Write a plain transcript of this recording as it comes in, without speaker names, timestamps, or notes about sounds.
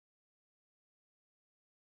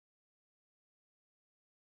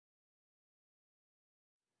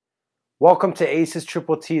Welcome to Aces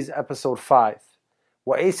Triple T's episode 5.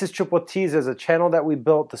 Well, Aces Triple T's is a channel that we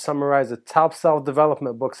built to summarize the top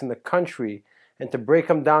self-development books in the country and to break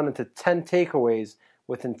them down into 10 takeaways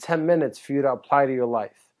within 10 minutes for you to apply to your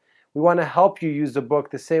life. We want to help you use the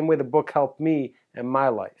book the same way the book helped me in my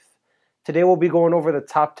life. Today we'll be going over the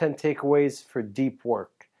top 10 takeaways for deep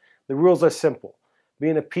work. The rules are simple. Be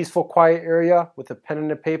in a peaceful, quiet area with a pen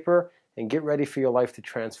and a paper and get ready for your life to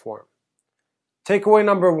transform. Takeaway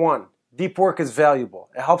number 1. Deep work is valuable.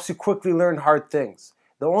 It helps you quickly learn hard things.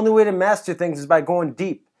 The only way to master things is by going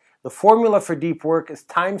deep. The formula for deep work is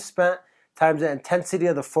time spent times the intensity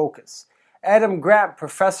of the focus. Adam Grant,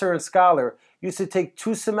 professor and scholar, used to take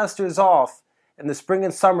 2 semesters off in the spring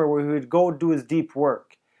and summer where he would go do his deep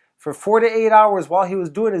work. For 4 to 8 hours while he was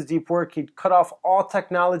doing his deep work, he'd cut off all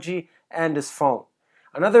technology and his phone.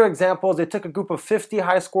 Another example is they took a group of 50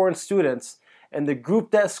 high-scoring students, and the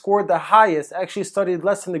group that scored the highest actually studied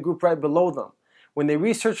less than the group right below them. When they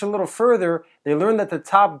researched a little further, they learned that the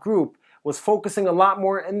top group was focusing a lot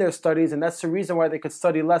more in their studies, and that's the reason why they could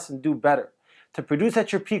study less and do better. To produce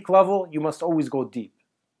at your peak level, you must always go deep.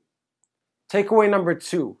 Takeaway number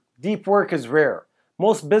 2, deep work is rare.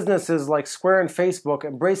 Most businesses like Square and Facebook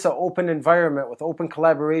embrace an open environment with open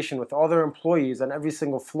collaboration with all their employees on every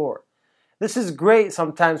single floor. This is great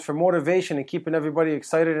sometimes for motivation and keeping everybody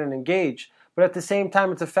excited and engaged, but at the same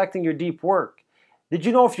time it's affecting your deep work. Did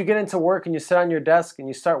you know if you get into work and you sit on your desk and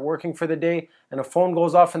you start working for the day and a phone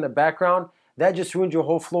goes off in the background, that just ruins your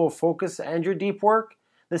whole flow of focus and your deep work?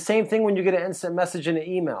 The same thing when you get an instant message in an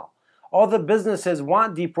email. All the businesses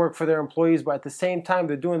want deep work for their employees, but at the same time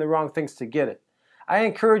they're doing the wrong things to get it. I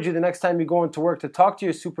encourage you the next time you go into work to talk to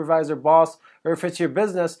your supervisor, boss, or if it's your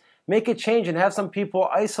business, make a change and have some people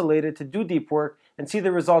isolated to do deep work and see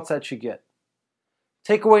the results that you get.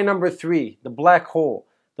 Takeaway number 3, the black hole.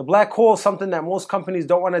 The black hole is something that most companies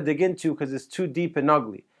don't want to dig into because it's too deep and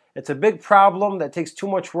ugly. It's a big problem that takes too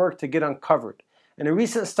much work to get uncovered. In a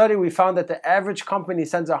recent study, we found that the average company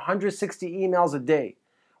sends 160 emails a day,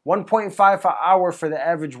 1.5 per hour for the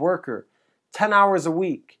average worker, 10 hours a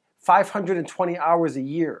week, 520 hours a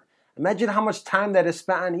year. Imagine how much time that is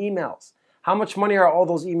spent on emails. How much money are all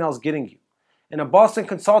those emails getting you? In a Boston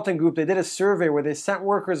consulting group, they did a survey where they sent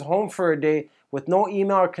workers home for a day with no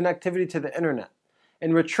email or connectivity to the internet.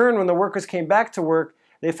 In return, when the workers came back to work,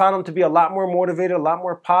 they found them to be a lot more motivated, a lot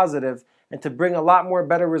more positive, and to bring a lot more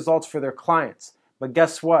better results for their clients. But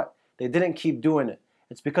guess what? They didn't keep doing it.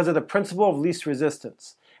 It's because of the principle of least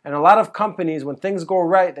resistance. And a lot of companies, when things go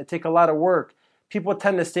right, that take a lot of work, people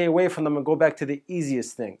tend to stay away from them and go back to the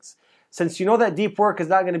easiest things. Since you know that deep work is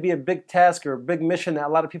not going to be a big task or a big mission that a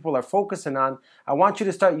lot of people are focusing on, I want you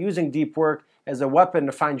to start using deep work as a weapon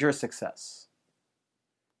to find your success.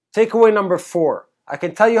 Takeaway number 4. I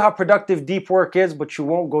can tell you how productive deep work is, but you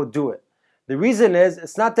won't go do it. The reason is,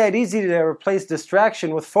 it's not that easy to replace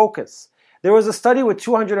distraction with focus. There was a study with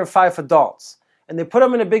 205 adults, and they put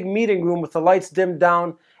them in a big meeting room with the lights dimmed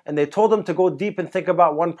down, and they told them to go deep and think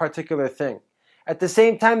about one particular thing. At the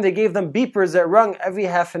same time, they gave them beepers that rung every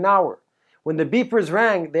half an hour. When the beepers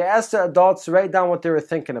rang, they asked the adults to write down what they were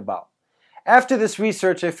thinking about. After this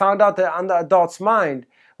research, they found out that on the adult's mind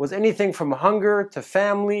was anything from hunger to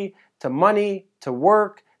family to money to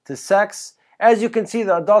work to sex. As you can see,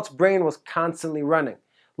 the adult's brain was constantly running.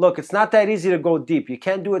 Look, it's not that easy to go deep. You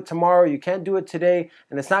can't do it tomorrow, you can't do it today,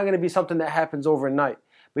 and it's not going to be something that happens overnight.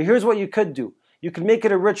 But here's what you could do. You could make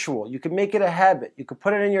it a ritual. You could make it a habit. You could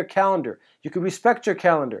put it in your calendar. You could respect your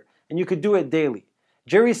calendar, and you could do it daily.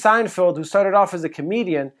 Jerry Seinfeld, who started off as a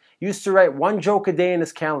comedian, used to write 1 joke a day in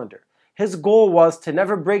his calendar. His goal was to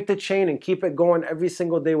never break the chain and keep it going every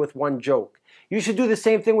single day with 1 joke. You should do the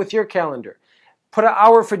same thing with your calendar. Put an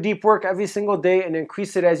hour for deep work every single day and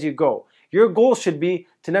increase it as you go. Your goal should be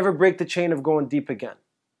to never break the chain of going deep again.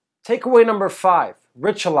 Takeaway number 5,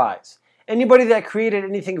 ritualize. Anybody that created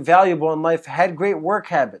anything valuable in life had great work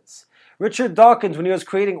habits. Richard Dawkins, when he was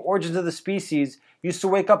creating Origins of the Species, used to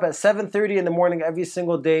wake up at 7:30 in the morning every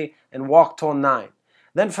single day and walk till 9.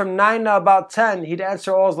 Then from 9 to about 10, he'd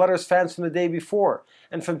answer all his letters fans from the day before.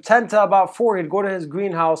 And from 10 to about 4, he'd go to his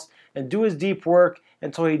greenhouse and do his deep work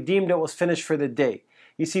until he deemed it was finished for the day.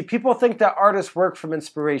 You see, people think that artists work from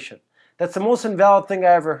inspiration. That's the most invalid thing I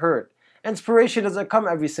ever heard. Inspiration doesn't come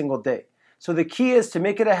every single day. So the key is to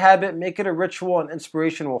make it a habit, make it a ritual, and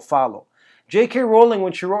inspiration will follow. J.K. Rowling,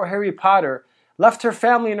 when she wrote Harry Potter, left her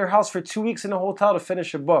family in her house for 2 weeks in a hotel to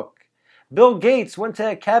finish a book. Bill Gates went to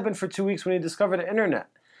a cabin for 2 weeks when he discovered the internet.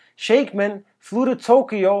 Shakeman flew to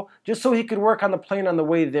Tokyo just so he could work on the plane on the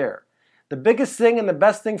way there. The biggest thing and the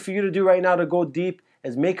best thing for you to do right now to go deep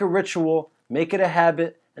is make a ritual, make it a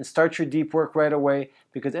habit, and start your deep work right away,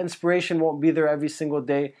 because inspiration won't be there every single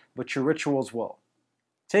day, but your rituals will.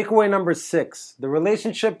 Takeaway number 6, the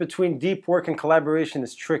relationship between deep work and collaboration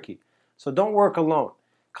is tricky, so don't work alone.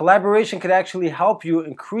 Collaboration could actually help you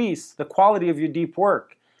increase the quality of your deep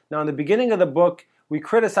work. Now, in the beginning of the book, we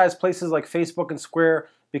criticize places like Facebook and Square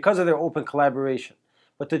because of their open collaboration.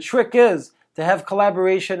 But the trick is to have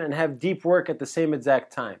collaboration and have deep work at the same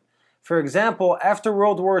exact time. For example, after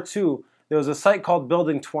World War II, there was a site called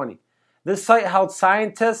Building 20. This site held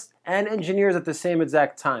scientists and engineers at the same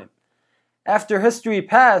exact time. After history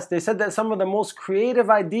passed, they said that some of the most creative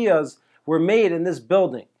ideas were made in this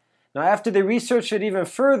building. Now, after they researched it even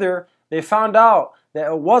further, they found out that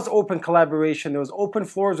it was open collaboration. There was open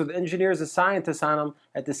floors with engineers and scientists on them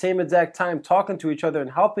at the same exact time, talking to each other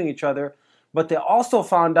and helping each other. But they also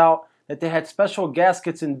found out that they had special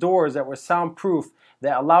gaskets and doors that were soundproof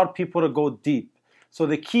that allowed people to go deep. So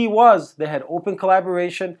the key was they had open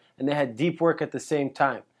collaboration and they had deep work at the same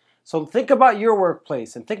time. So think about your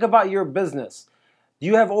workplace and think about your business. Do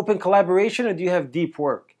you have open collaboration or do you have deep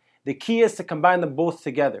work? The key is to combine them both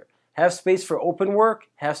together. Have space for open work,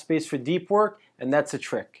 have space for deep work, and that's a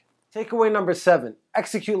trick. Takeaway number 7,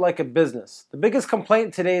 execute like a business. The biggest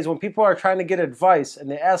complaint today is when people are trying to get advice and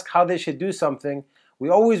they ask how they should do something, we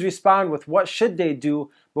always respond with what should they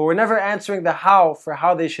do, but we're never answering the how for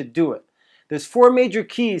how they should do it. There's 4 major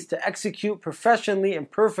keys to execute professionally and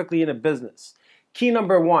perfectly in a business. Key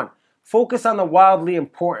number 1, focus on the wildly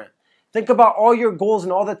important. Think about all your goals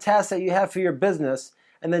and all the tasks that you have for your business,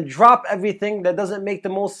 and then drop everything that doesn't make the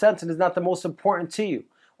most sense and is not the most important to you.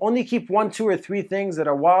 Only keep 1, 2, or 3 things that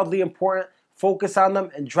are wildly important, focus on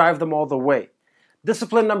them, and drive them all the way.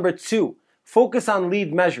 Discipline number 2, focus on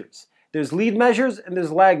lead measures. There's lead measures and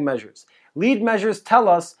there's lag measures. Lead measures tell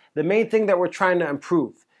us the main thing that we're trying to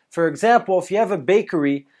improve. For example, if you have a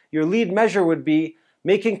bakery, your lead measure would be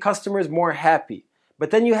making customers more happy.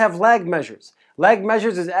 But then you have lag measures. Lag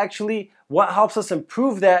measures is actually what helps us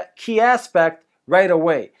improve that key aspect right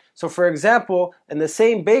away. So for example, in the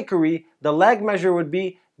same bakery, the lag measure would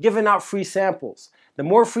be giving out free samples. The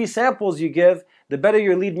more free samples you give, the better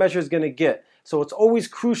your lead measure is going to get. So it's always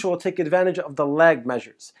crucial to take advantage of the lag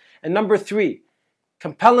measures. And number 3,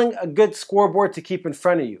 compelling a good scoreboard to keep in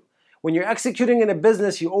front of you. When you're executing in a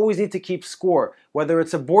business, you always need to keep score. Whether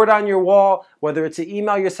it's a board on your wall, whether it's an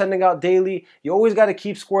email you're sending out daily, you always got to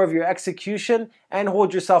keep score of your execution and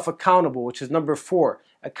hold yourself accountable, which is number 4,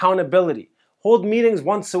 accountability. Hold meetings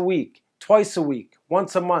once a week, twice a week,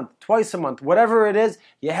 once a month, twice a month, whatever it is.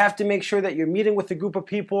 You have to make sure that you're meeting with a group of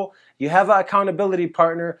people, you have an accountability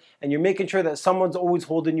partner, and you're making sure that someone's always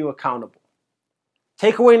holding you accountable.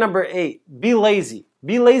 Takeaway number 8, be lazy.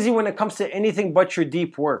 Be lazy when it comes to anything but your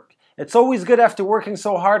deep work. It's always good after working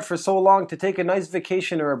so hard for so long to take a nice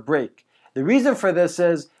vacation or a break. The reason for this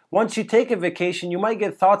is, once you take a vacation, you might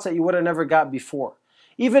get thoughts that you would have never got before.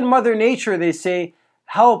 Even Mother Nature, they say,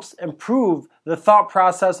 helps improve the thought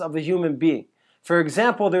process of a human being. For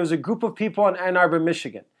example, there was a group of people in Ann Arbor,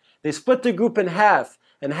 Michigan. They split the group in half,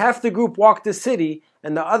 and half the group walked the city,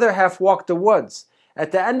 and the other half walked the woods.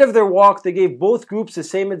 At the end of their walk, they gave both groups the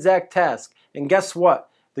same exact task. And guess what?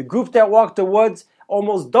 The group that walked the woods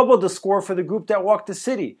almost doubled the score for the group that walked the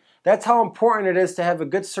city. That's how important it is to have a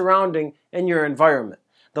good surrounding in your environment.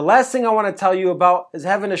 The last thing I want to tell you about is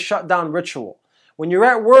having a shutdown ritual. When you're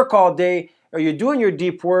at work all day or you're doing your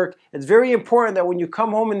deep work, it's very important that when you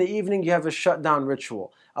come home in the evening, you have a shutdown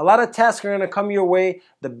ritual. A lot of tasks are going to come your way.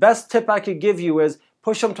 The best tip I could give you is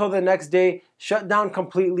push them till the next day, shut down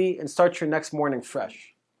completely, and start your next morning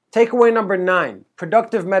fresh. Takeaway number 9,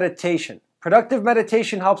 productive meditation. Productive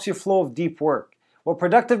meditation helps you flow of deep work. What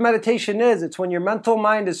productive meditation is, it's when your mental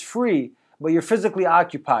mind is free, but you're physically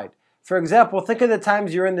occupied. For example, think of the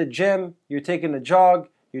times you're in the gym, you're taking a jog,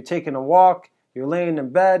 you're taking a walk, you're laying in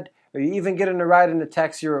bed, or you even getting a ride in a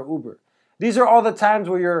taxi or Uber. These are all the times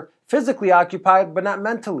where you're physically occupied, but not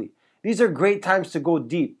mentally. These are great times to go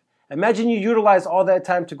deep. Imagine you utilize all that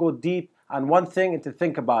time to go deep on one thing and to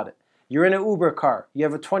think about it. You're in an Uber car, you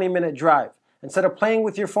have a 20-minute drive. Instead of playing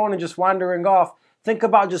with your phone and just wandering off, think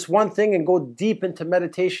about just one thing and go deep into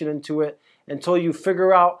meditation into it until you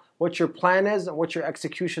figure out what your plan is and what your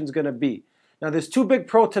execution is going to be. Now, there's 2 big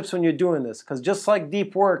pro tips when you're doing this, because just like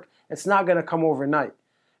deep work, it's not going to come overnight.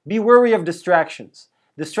 Be wary of distractions.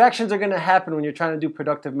 Distractions are going to happen when you're trying to do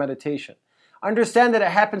productive meditation. Understand that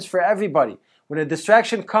it happens for everybody. When a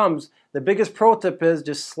distraction comes, the biggest pro tip is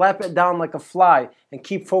just slap it down like a fly and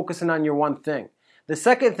keep focusing on your one thing. The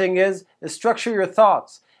second thing is structure your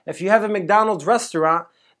thoughts. If you have a McDonald's restaurant,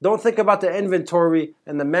 Don't think about the inventory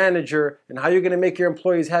and the manager and how you're going to make your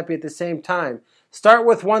employees happy at the same time. Start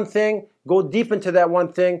with one thing, go deep into that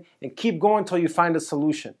one thing, and keep going until you find a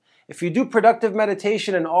solution. If you do productive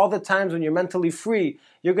meditation in all the times when you're mentally free,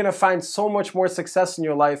 you're going to find so much more success in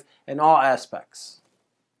your life in all aspects.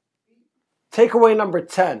 Takeaway number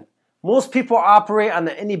 10. Most people operate on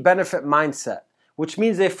the any benefit mindset, which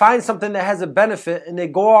means they find something that has a benefit and they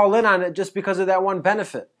go all in on it just because of that one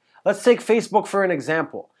benefit. Let's take Facebook for an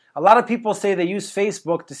example. A lot of people say they use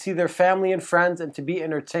Facebook to see their family and friends and to be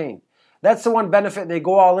entertained. That's the one benefit they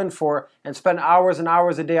go all in for and spend hours and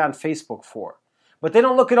hours a day on Facebook for. But they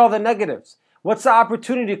don't look at all the negatives. What's the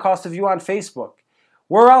opportunity cost of you on Facebook?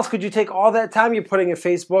 Where else could you take all that time you're putting in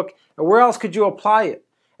Facebook, and where else could you apply it?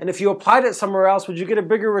 And if you applied it somewhere else, would you get a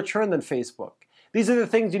bigger return than Facebook? These are the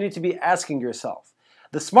things you need to be asking yourself.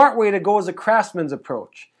 The smart way to go is a craftsman's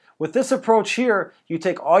approach. With this approach here, you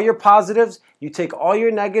take all your positives, you take all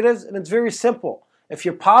your negatives, and it's very simple. If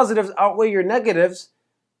your positives outweigh your negatives,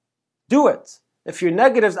 do it. If your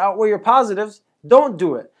negatives outweigh your positives, don't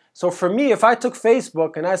do it. So for me, if I took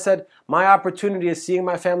Facebook and I said, my opportunity is seeing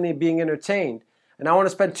my family being entertained, and I want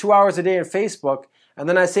to spend 2 hours a day on Facebook, and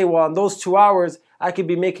then I say, well, in those 2 hours, I could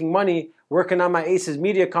be making money working on my Aces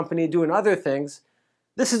Media Company, doing other things,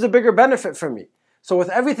 this is a bigger benefit for me. So with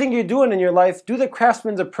everything you're doing in your life, do the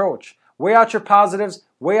craftsman's approach. Weigh out your positives,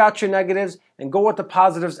 weigh out your negatives, and go with the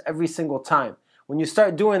positives every single time. When you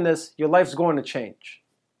start doing this, your life's going to change.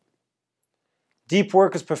 Deep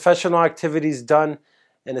work is professional activities done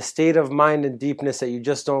in a state of mind and deepness that you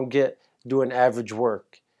just don't get doing average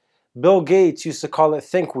work. Bill Gates used to call it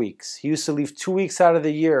think weeks. He used to leave 2 weeks out of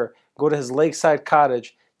the year, go to his lakeside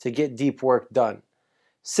cottage to get deep work done.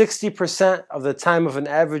 60% of the time of an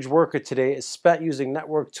average worker today is spent using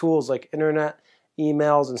network tools like internet,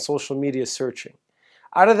 emails, and social media searching.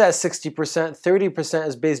 Out of that 60%, 30%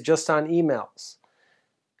 is based just on emails.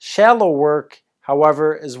 Shallow work,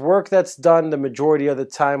 however, is work that's done the majority of the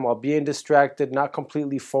time while being distracted, not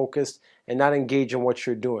completely focused, and not engaged in what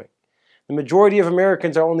you're doing. The majority of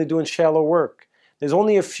Americans are only doing shallow work. There's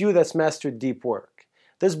only a few that's mastered deep work.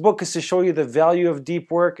 This book is to show you the value of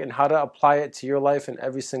deep work and how to apply it to your life in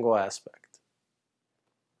every single aspect.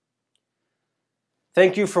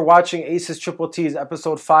 Thank you for watching Aces Triple T's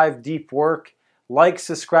Episode 5 Deep Work. Like,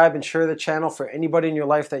 subscribe, and share the channel for anybody in your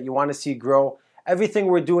life that you want to see grow. Everything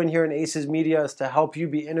we're doing here in Aces Media is to help you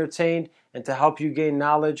be entertained and to help you gain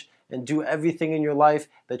knowledge and do everything in your life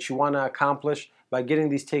that you want to accomplish by getting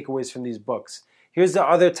these takeaways from these books. Here's the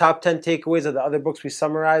other top 10 takeaways of the other books we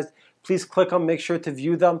summarized. Please click them, make sure to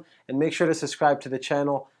view them, and make sure to subscribe to the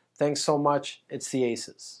channel. Thanks so much. It's the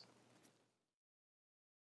Aces.